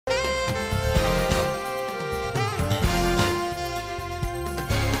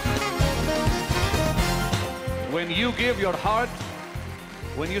you give your heart,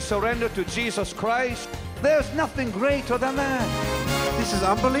 when you surrender to Jesus Christ, there's nothing greater than that. This is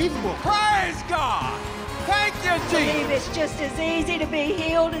unbelievable. Praise God. Thank you, I believe Jesus. it's just as easy to be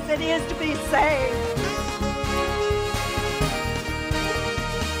healed as it is to be saved.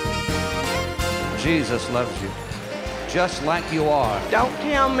 Jesus loves you just like you are. Don't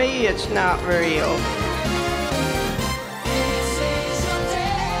tell me it's not real.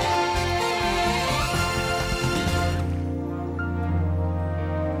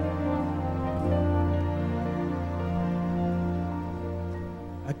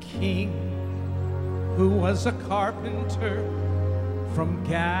 A king who was a carpenter from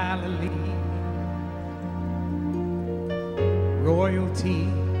Galilee, royalty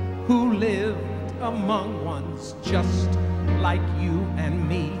who lived among ones just like you and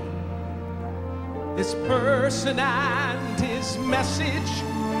me. His person and his message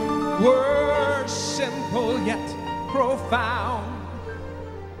were simple yet profound.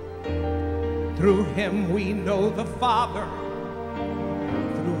 Through him we know the Father,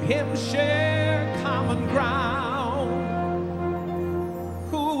 through him share common ground.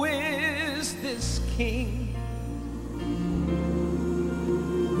 Who is this king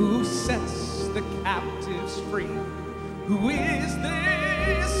who sets the captives free? Who is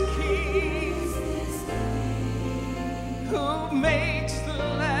this king who makes the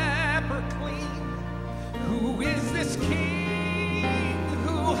leper clean? Who is this king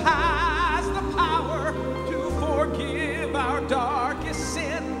who has the power to forgive our darkest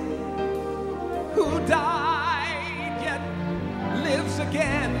sin? Who died yet lives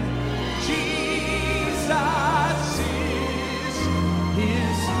again? Jesus is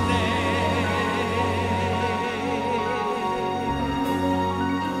his name.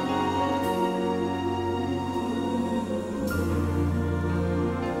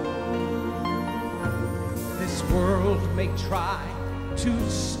 This world may try to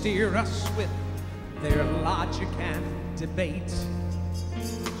steer us with their logic and debate,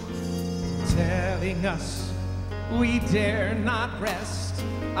 telling us we dare not rest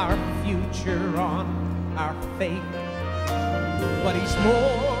our future on our fate. But he's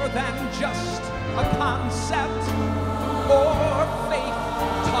more than just a concept or faith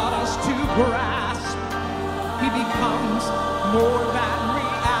taught us to grasp. He becomes more than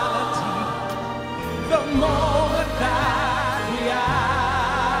reality the moment that we ask,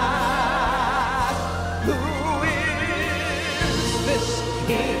 who is this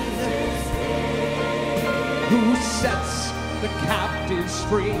king who sets the captives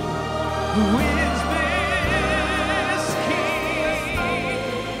free? Who is this king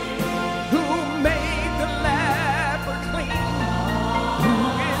who made the leper clean? Who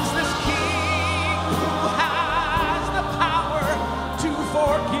is this king who has the power to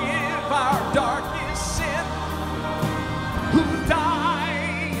forgive our darkest sin? Who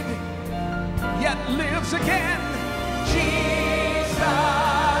died yet lives again? Jesus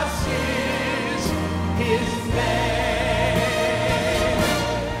is his name.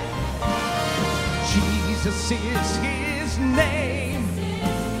 Jesus is his name.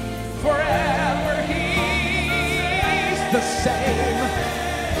 Forever he's the same.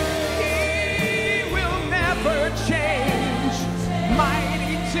 He will never change.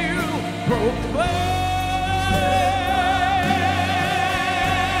 Mighty to proclaim.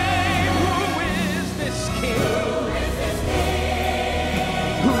 Who is this king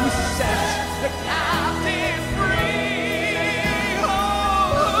who sets the captive free? Oh,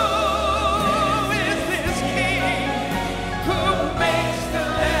 who is this king who makes the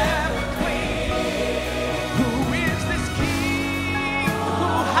leper clean? Who is this king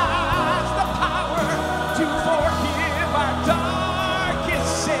who has the power to forgive our darkest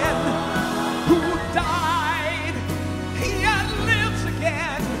sin? Who died yet lives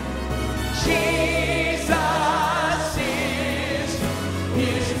again? Jesus is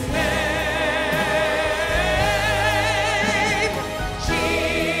his name. Jesus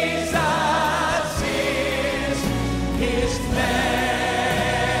is his name. Jesus is his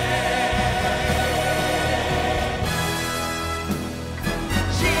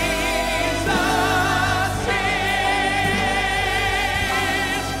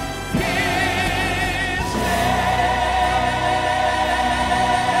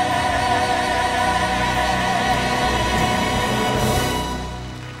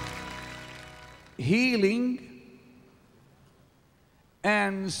Healing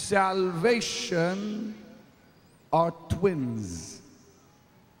and salvation are twins.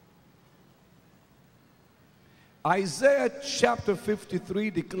 Isaiah chapter 53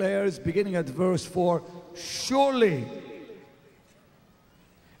 declares, beginning at verse 4, surely,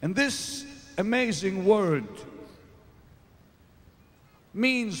 and this amazing word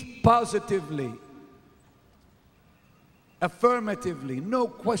means positively, affirmatively, no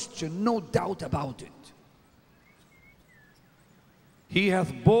question, no doubt about it. He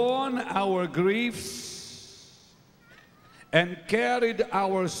hath borne our griefs and carried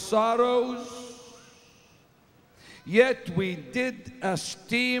our sorrows, yet we did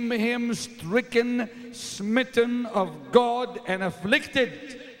esteem him stricken, smitten of God, and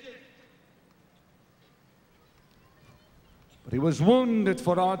afflicted. But he was wounded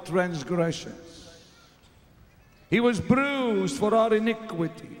for our transgressions. He was bruised for our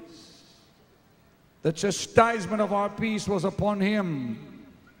iniquities. The chastisement of our peace was upon him,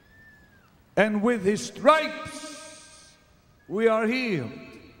 and with his stripes we are healed.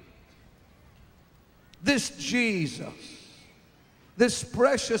 This Jesus, this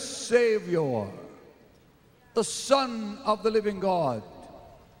precious Savior, the Son of the living God,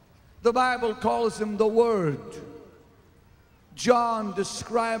 the Bible calls him the Word. John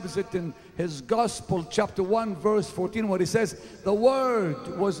describes it in his Gospel, chapter 1, verse 14, where he says, the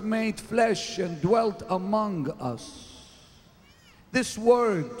Word was made flesh and dwelt among us. This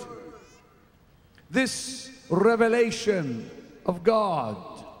Word, this revelation of God,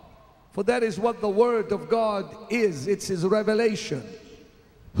 for that is what the Word of God is. It's his revelation,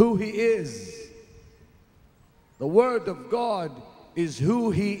 who he is. The Word of God is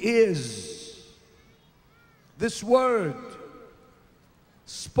who he is. This Word,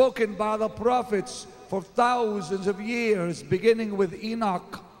 spoken by the prophets for thousands of years, beginning with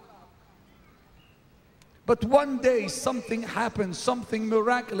Enoch. But one day something happened, something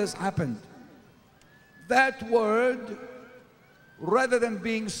miraculous happened. That word, rather than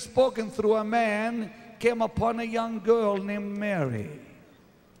being spoken through a man, came upon a young girl named Mary,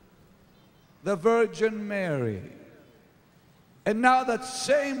 the Virgin Mary. And now that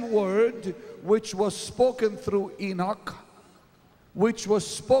same word, which was spoken through Enoch, which was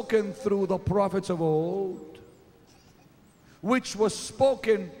spoken through the prophets of old, which was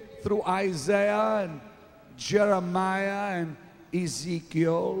spoken through Isaiah and Jeremiah and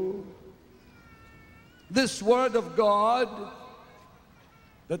Ezekiel, this word of God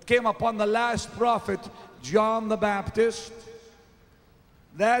that came upon the last prophet, John the Baptist,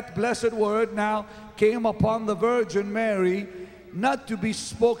 that blessed word now came upon the Virgin Mary, not to be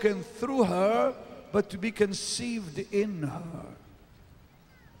spoken through her, but to be conceived in her.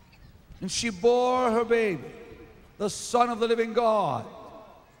 And she bore her baby, the Son of the living God.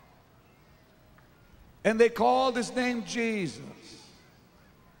 And they called his name Jesus.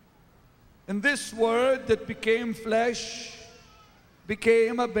 And this word that became flesh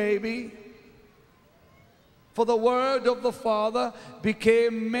became a baby. For the word of the Father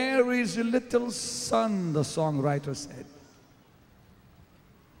became Mary's little son, the songwriter said.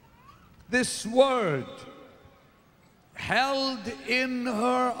 This word, held in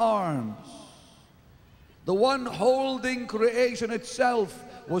her arms, the one holding creation itself,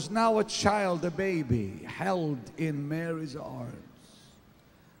 was now a child, a baby, held in Mary's arms.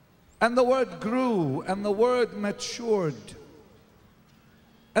 And the word grew, and the word matured,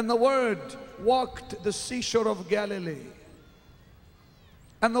 and the word walked the seashore of Galilee,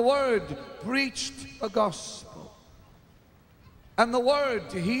 and the word preached the gospel. And the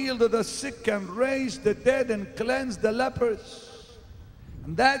word healed the sick and raised the dead and cleansed the lepers.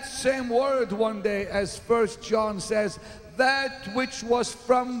 And that same word one day, as 1 John says, that which was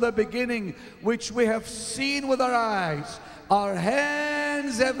from the beginning, which we have seen with our eyes, our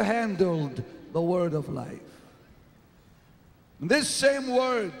hands have handled, the word of life. And this same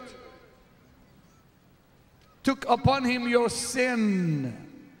word took upon him your sin,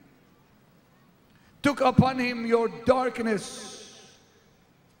 took upon him your darkness,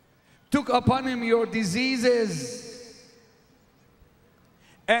 took upon him your diseases,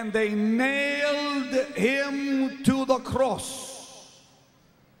 and they nailed him to the cross.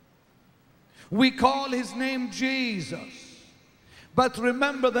 We call his name Jesus, but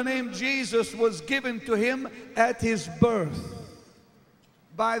remember, the name Jesus was given to him at his birth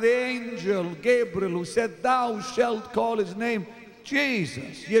by the angel Gabriel, who said, thou shalt call his name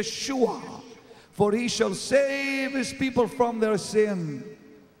Jesus, Yeshua, for he shall save his people from their sin.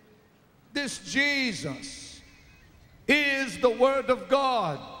 This Jesus is the Word of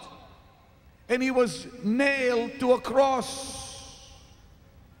God, and he was nailed to a cross,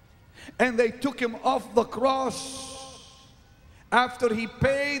 and they took him off the cross after he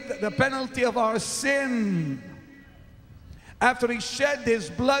paid the penalty of our sin, after he shed his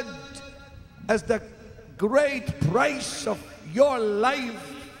blood as the great price of your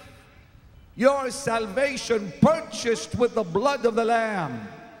life, your salvation purchased with the blood of the Lamb.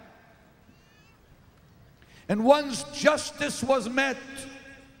 And once justice was met,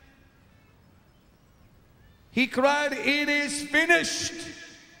 he cried, "It is finished."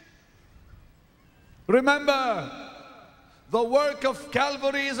 Remember, the work of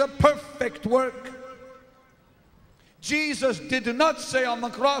Calvary is a perfect work. Jesus did not say on the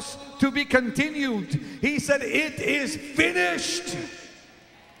cross, "to be continued." He said, "It is finished."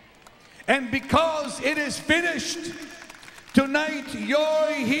 And because it is finished, tonight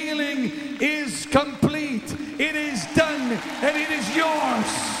your healing is complete. It is done and it is yours.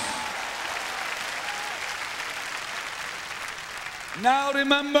 Now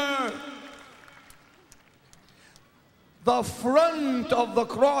remember, the front of the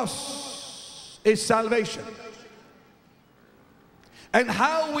cross is salvation. And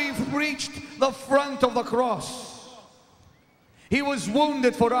how we've reached the front of the cross. He was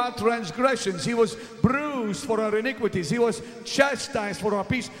wounded for our transgressions. He was bruised for our iniquities. He was chastised for our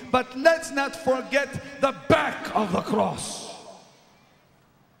peace. But let's not forget the back of the cross.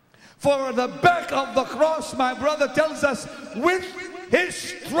 For the back of the cross, my brother tells us, with his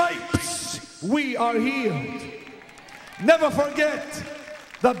stripes we are healed. Never forget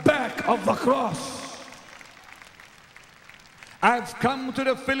the back of the cross. I've come to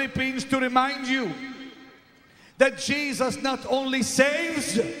the Philippines to remind you that Jesus not only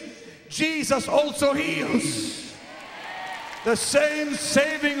saves, Jesus also heals. The same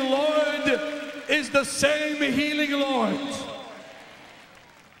saving Lord is the same healing Lord.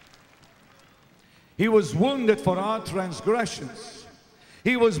 He was wounded for our transgressions.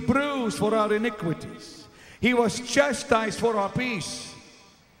 He was bruised for our iniquities. He was chastised for our peace.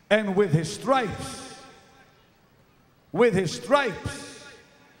 And with his stripes, with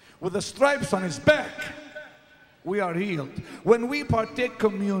the stripes on his back, we are healed. When we partake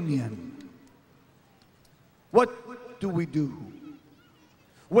communion, what do we do?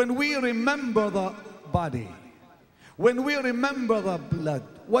 When we remember the body, when we remember the blood,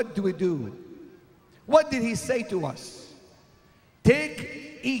 what do we do? What did he say to us?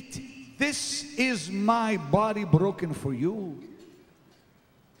 Take, eat. This is my body broken for you.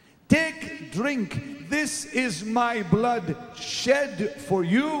 Take, drink. This is my blood shed for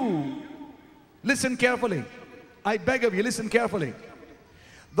you. Listen carefully. I beg of you, listen carefully.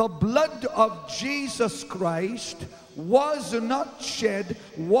 The blood of Jesus Christ was not shed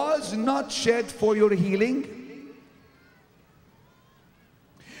for your healing.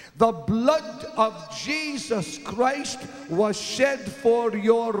 The blood of Jesus Christ was shed for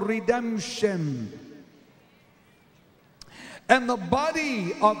your redemption. And the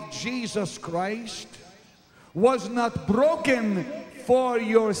body of Jesus Christ was not broken for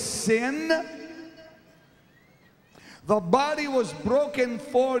your sin. The body was broken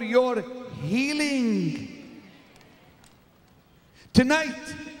for your healing.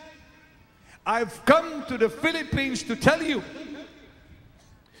 Tonight, I've come to the Philippines to tell you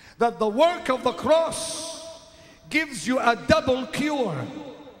that the work of the cross gives you a double cure.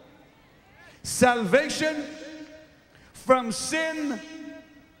 Salvation from sin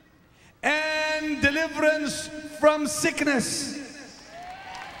and deliverance from sickness.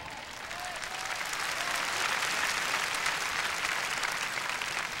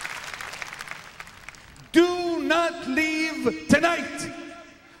 Do not leave tonight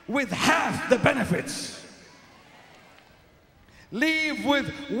with half the benefits. Leave with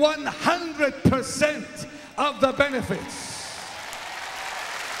 100% of the benefits.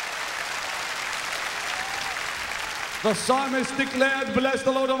 The psalmist declared, "Bless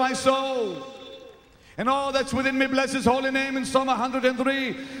the Lord, O my soul, and all that's within me, bless his holy name," in Psalm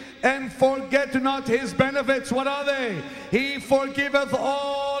 103. "And forget not his benefits." What are they? "He forgiveth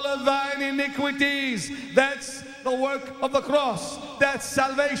all of thine iniquities." That's the work of the cross. That's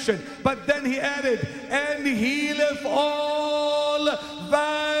salvation. But then he added, "and healeth all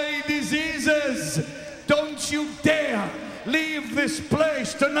thy diseases." Don't you dare leave this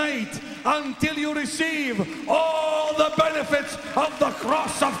place tonight until you receive all the benefits of the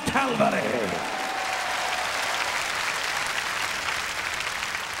cross of Calvary.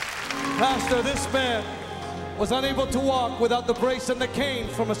 Pastor, this man was unable to walk without the brace and the cane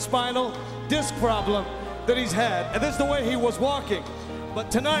from a spinal disc problem that he's had. And this is the way he was walking.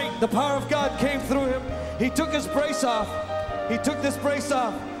 But tonight, the power of God came through him. He took his brace off. He took this brace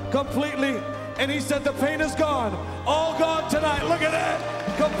off completely. And he said, the pain is gone. All gone tonight. Look at that.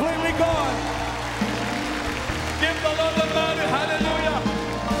 Completely gone. Give the Lord the glory. Hallelujah.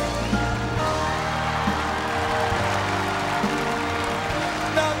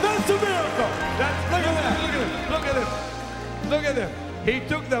 Now that's a miracle. Look at that. Look at it. Look at it. He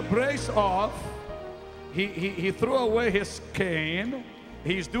took the brace off. He threw away his cane.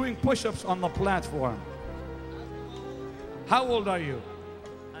 He's doing push-ups on the platform. How old are you?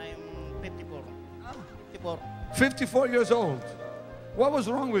 I'm 54. 54. 54 years old. What was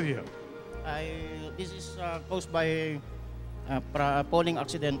wrong with you? This is caused by falling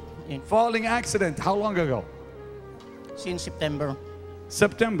accident Falling accident. How long ago? since September.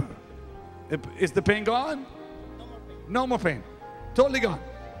 September. Is the pain gone? No more pain. Totally gone.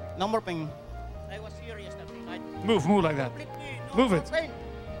 No more pain. I was here yesterday night. Move like that. Completely no Move more it. pain.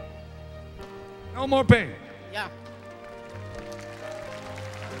 No more pain. Yeah.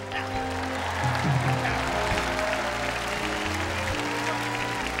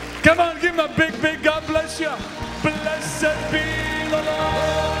 Come on, give him a big God bless you. Blessed be the Lord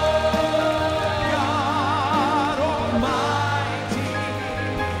God Almighty,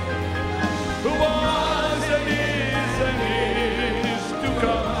 who was and is to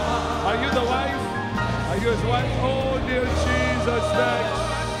come. Are you the wife? Are you his wife? Oh, dear Jesus, thanks.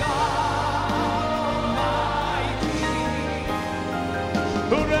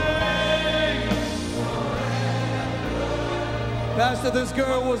 Pastor, this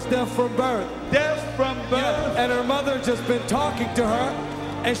girl was deaf from birth. Deaf from birth. Yeah, and her mother just been talking to her,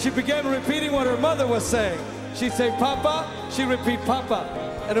 and she began repeating what her mother was saying. She'd say, Papa, she'd repeat, Papa.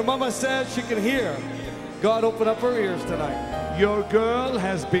 And her mama said she could hear. God opened up her ears tonight. Your girl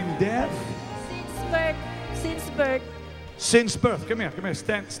has been deaf? Since birth. Since birth. Since birth. Come here.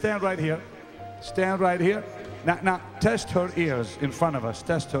 Stand right here. Stand right here. Now, test her ears in front of us.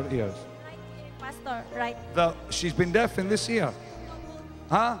 Test her ears. Right here, Pastor. Right. She's been deaf in this ear.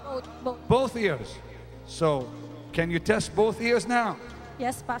 Huh? Both. Both ears. So, can you test both ears now?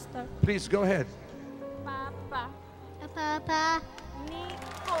 Yes, Pastor. Please go ahead. Papa. Papa.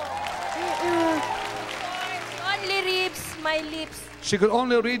 Nico. Only reads my lips. She could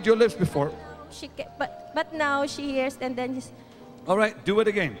only read your lips before. But now she hears and then just All right, do it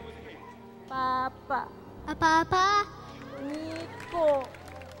again. Papa. Papa. Nico.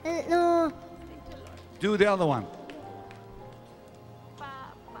 No. Do the other one.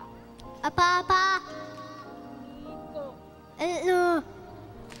 Papa. Papa. Nico. No.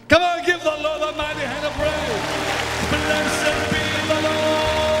 Come on, give the Lord a mighty hand of praise. Blessed be the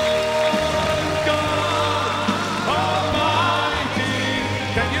Lord God Almighty.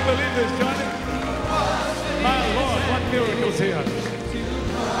 Can you believe this, Johnny? My Lord, what miracles here.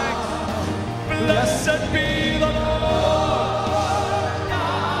 Blessed be the Lord.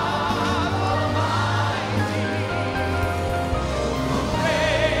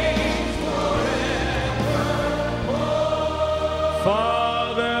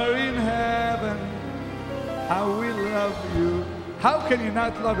 Father in heaven, how we love you. How can you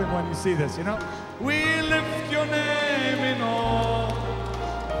not love him when you see this, you know? We lift your name in all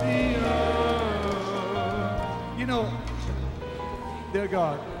the earth. You know, dear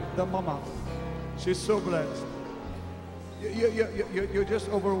God, the mama, she's so blessed. You're just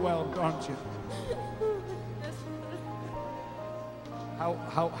overwhelmed, aren't you?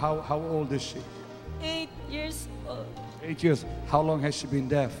 How old is she? 8 years old. 8 years. How long has she been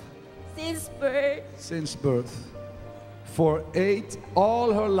deaf? Since birth. Since birth. For 8,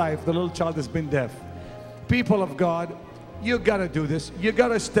 all her life, the little child has been deaf. People of God, you gotta do this. You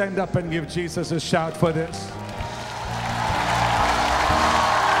gotta stand up and give Jesus a shout for this.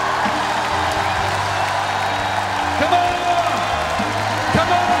 Come on!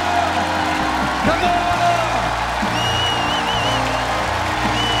 Come on! Come on!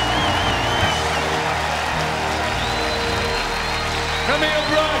 Come here,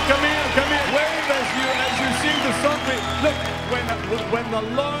 bro. Come here. Wave as you sing the song. Look, when the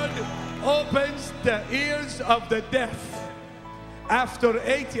Lord opens the ears of the deaf after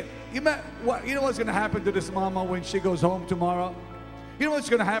 8 years, you know what's going to happen to this mama when she goes home tomorrow? You know what's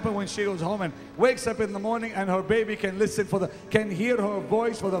going to happen when she goes home and wakes up in the morning and her baby can can hear her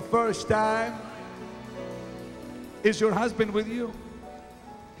voice for the first time? Is your husband with you?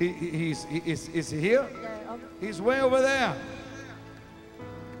 Is he here? He's way over there.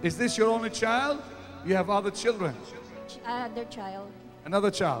 Is this your only child? You have other children? Other child.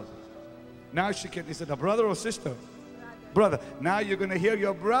 Another child. Now she can, is it a brother or sister? Brother. Now you're going to hear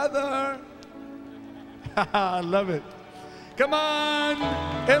your brother. I love it. Come on,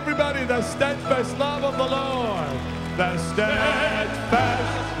 everybody, the steadfast love of the Lord. The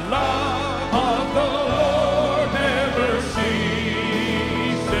steadfast love of the Lord never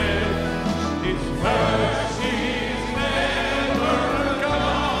ceases. His mercies never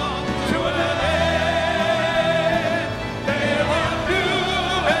come to an end. They are new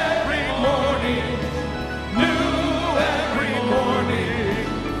every morning.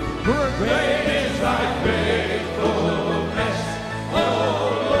 Great is thy faithfulness, O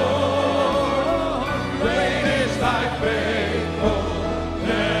Lord. Great is thy faithfulness.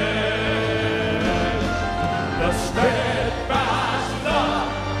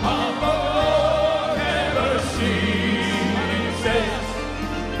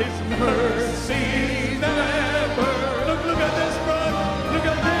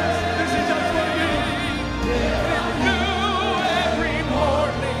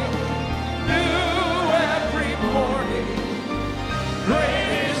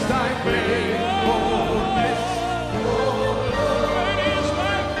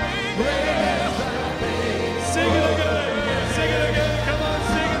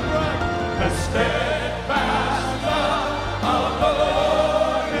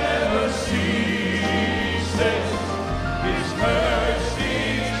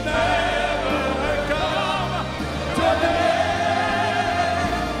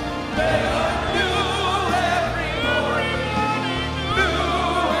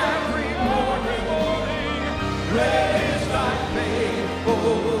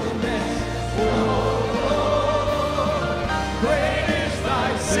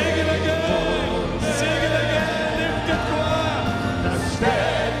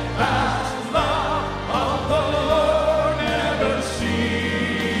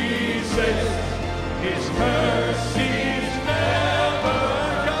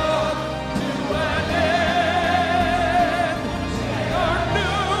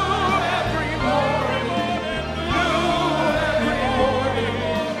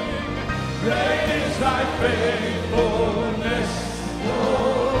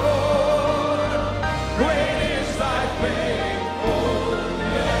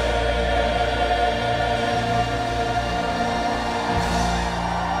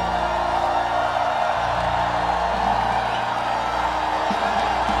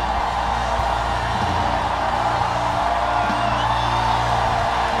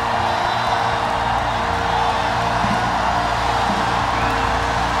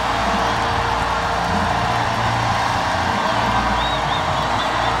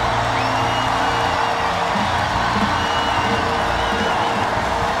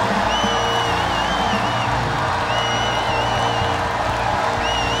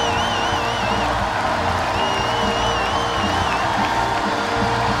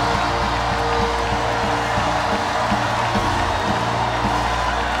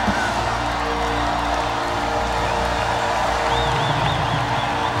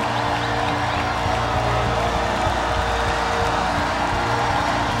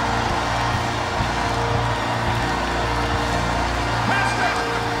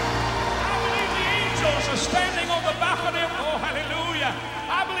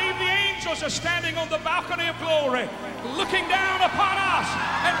 are standing on the balcony of glory, looking down upon us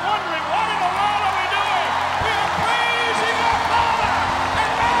and wondering, what in the world are we doing? We are praising our Father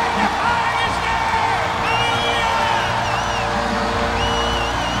and magnifying His name. Hallelujah!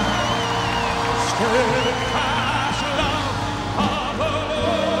 Steadfast love of the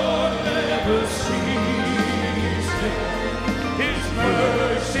Lord never ceases. His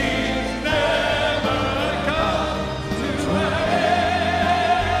mercies never come to an end.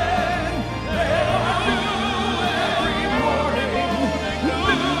 They are new every morning, new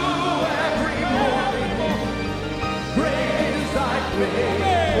every morning. Great is thy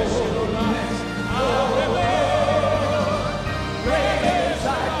faithfulness, O Lord. Great is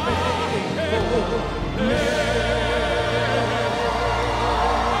thy faithfulness.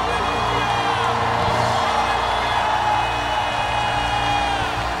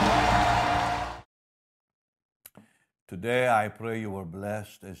 Today, I pray you were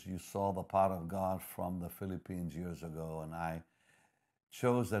blessed as you saw the power of God from the Philippines years ago. And I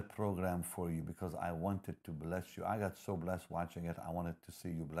chose that program for you because I wanted to bless you. I got so blessed watching it. I wanted to see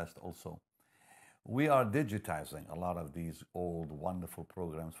you blessed also. We are digitizing a lot of these old, wonderful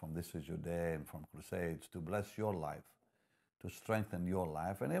programs from This Is Your Day and from Crusades to bless your life, to strengthen your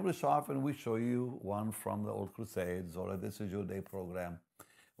life. And every so often we show you one from the old Crusades or a This Is Your Day program,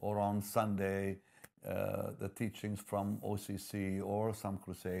 or on Sunday, the teachings from OCC or some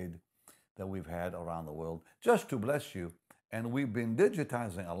crusade that we've had around the world, just to bless you. And we've been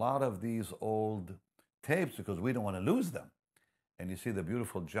digitizing a lot of these old tapes because we don't want to lose them. And you see the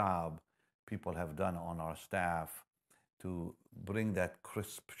beautiful job people have done on our staff to bring that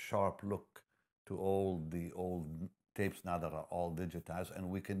crisp, sharp look to the old tapes now that are all digitized, and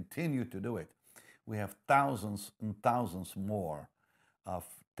we continue to do it. We have thousands and thousands more of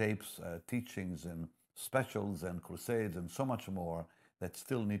tapes, teachings, and specials, and crusades, and so much more that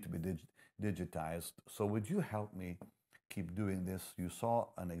still need to be digitized. So would you help me keep doing this? You saw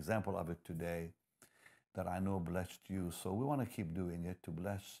an example of it today that I know blessed you. So we want to keep doing it to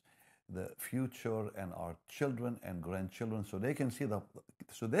bless the future and our children and grandchildren, so they can see God's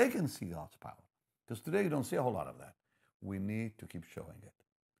power. Because today you don't see a whole lot of that. We need to keep showing it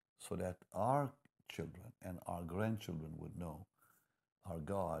so that our children and our grandchildren would know our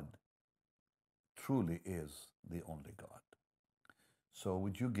God truly is the only God. So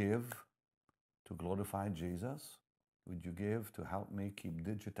would you give to glorify Jesus? Would you give to help me keep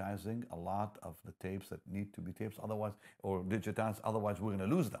digitizing a lot of the tapes that need to be tapes, otherwise, or digitized, otherwise we're going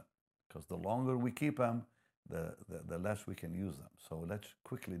to lose them. Because the longer we keep them, the less we can use them. So let's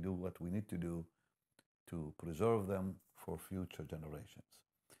quickly do what we need to do to preserve them for future generations.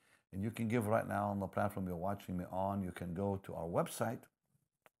 And you can give right now on the platform you're watching me on. You can go to our website,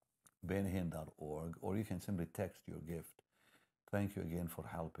 benhinn.org, or you can simply text your gift. Thank you again for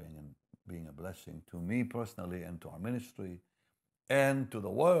helping and being a blessing to me personally and to our ministry and to the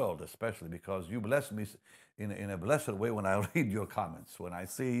world, especially because you bless me in a blessed way when I read your comments, when I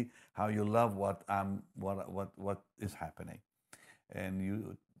see how you love what is happening, and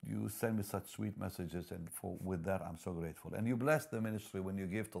you send me such sweet messages, and with that I'm so grateful. And you bless the ministry when you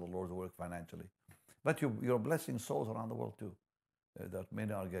give to the Lord's work financially, but you're blessing souls around the world too, that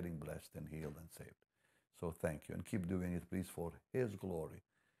many are getting blessed and healed and saved. So thank you, and keep doing it, please, for His glory.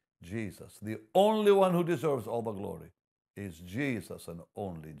 Jesus, the only one who deserves all the glory, is Jesus and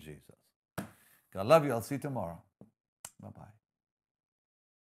only Jesus. God love you. I'll see you tomorrow. Bye-bye.